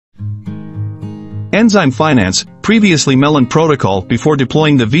Enzyme Finance, previously Melon Protocol before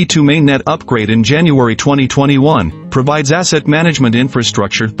deploying the V2 mainnet upgrade in January 2021, provides asset management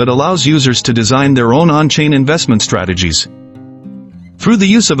infrastructure that allows users to design their own on-chain investment strategies. Through the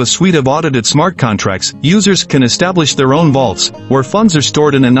use of a suite of audited smart contracts, users can establish their own vaults, where funds are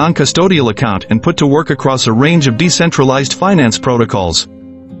stored in a non-custodial account and put to work across a range of decentralized finance protocols.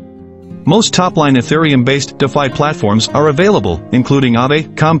 Most top-line Ethereum-based DeFi platforms are available, including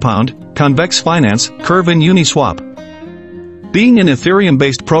Aave, Compound, Convex Finance, Curve and Uniswap. Being an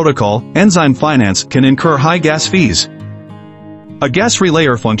Ethereum-based protocol, Enzyme Finance can incur high gas fees. A gas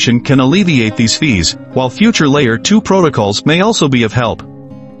relayer function can alleviate these fees, while future Layer 2 protocols may also be of help.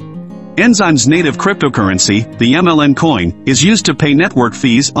 Enzyme's native cryptocurrency, the MLN coin, is used to pay network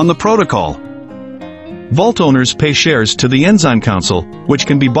fees on the protocol. Vault owners pay shares to the Enzyme Council, which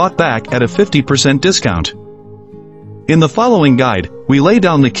can be bought back at a 50% discount. In the following guide, we lay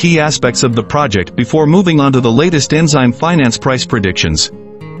down the key aspects of the project before moving on to the latest Enzyme Finance price predictions.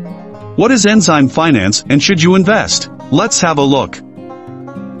 What is Enzyme Finance and should you invest? Let's have a look.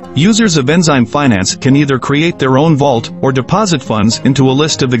 Users of Enzyme Finance can either create their own vault or deposit funds into a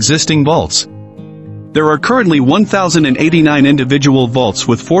list of existing vaults. There are currently 1,089 individual vaults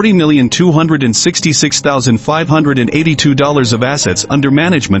with $40,266,582 of assets under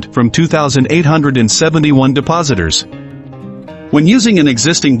management from 2,871 depositors. When using an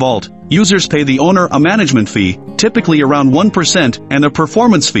existing vault, users pay the owner a management fee, typically around 1%, and a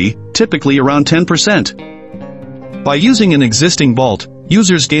performance fee, typically around 10%. By using an existing vault,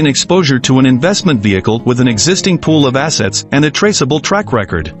 users gain exposure to an investment vehicle with an existing pool of assets and a traceable track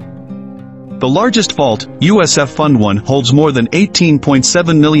record. The largest vault, USF Fund 1, holds more than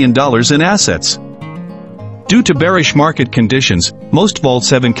 $18.7 million in assets. Due to bearish market conditions, most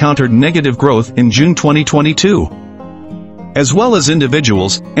vaults have encountered negative growth in June 2022. As well as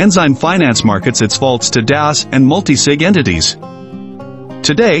individuals, Enzyme Finance markets its vaults to DAOs and multi-sig entities.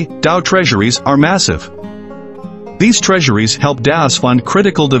 Today, DAO treasuries are massive. These treasuries help DAOs fund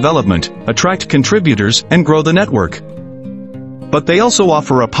critical development, attract contributors, and grow the network. But they also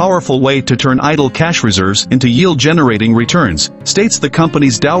offer a powerful way to turn idle cash reserves into yield-generating returns, states the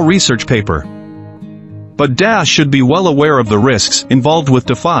company's DAO research paper. But DAOs should be well aware of the risks involved with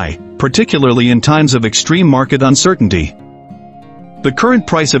DeFi, particularly in times of extreme market uncertainty. The current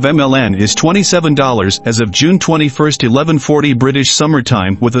price of MLN is $27 as of June 21, 1140 British Summer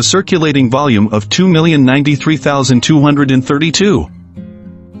Time, with a circulating volume of 2,093,232.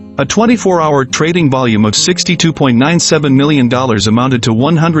 A 24-hour trading volume of $62.97 million amounted to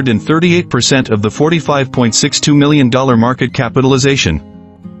 138% of the $45.62 million market capitalization.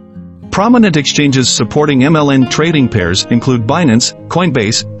 Prominent exchanges supporting MLN trading pairs include Binance,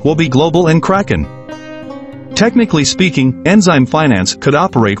 Coinbase, Huobi Global and Kraken. Technically speaking, Enzyme Finance could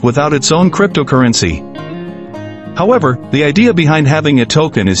operate without its own cryptocurrency. However, the idea behind having a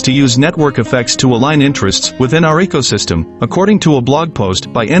token is to use network effects to align interests within our ecosystem, according to a blog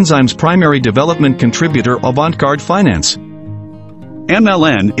post by Enzyme's primary development contributor Avant-Garde Finance.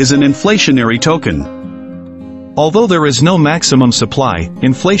 MLN is an inflationary token. Although there is no maximum supply,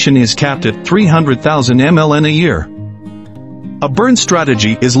 inflation is capped at 300,000 MLN a year. A burn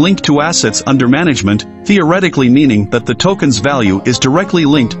strategy is linked to assets under management, theoretically meaning that the token's value is directly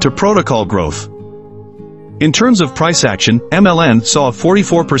linked to protocol growth. In terms of price action, MLN saw a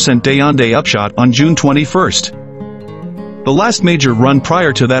 44% day-on-day upshot on June 21. The last major run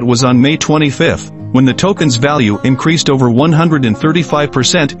prior to that was on May 25, when the token's value increased over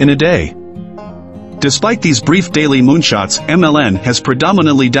 135% in a day. Despite these brief daily moonshots, MLN has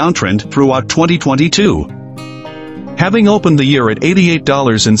predominantly downtrended throughout 2022. Having opened the year at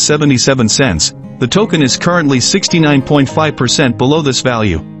 $88.77, the token is currently 69.5% below this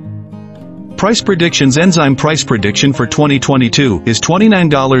value. Price predictions. Enzyme price prediction for 2022 is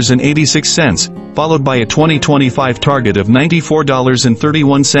 $29.86, followed by a 2025 target of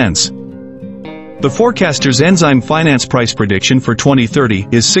 $94.31. The forecaster's Enzyme Finance price prediction for 2030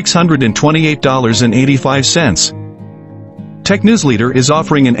 is $628.85. TechNewsLeader is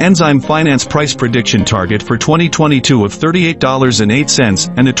offering an Enzyme Finance price prediction target for 2022 of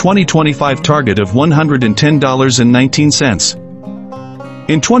 $38.08 and a 2025 target of $110.19.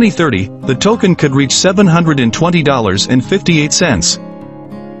 In 2030, the token could reach $720.58.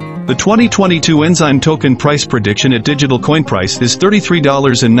 The 2022 Enzyme token price prediction at Digital Coin Price is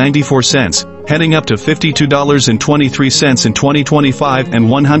 $33.94, heading up to $52.23 in 2025 and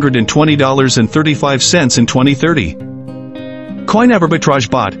 $120.35 in 2030. Coin Arbitrage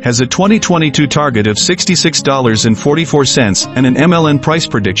Bot has a 2022 target of $66.44 and an MLN price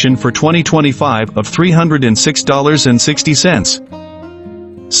prediction for 2025 of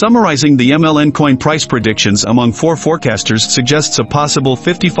 $306.60. Summarizing the MLN coin price predictions among 4 forecasters suggests a possible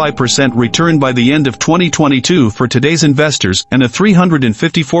 55% return by the end of 2022 for today's investors and a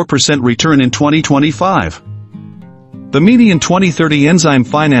 354% return in 2025. The median 2030 Enzyme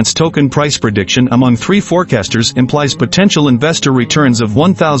Finance token price prediction among 3 forecasters implies potential investor returns of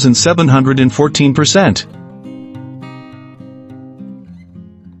 1,714%.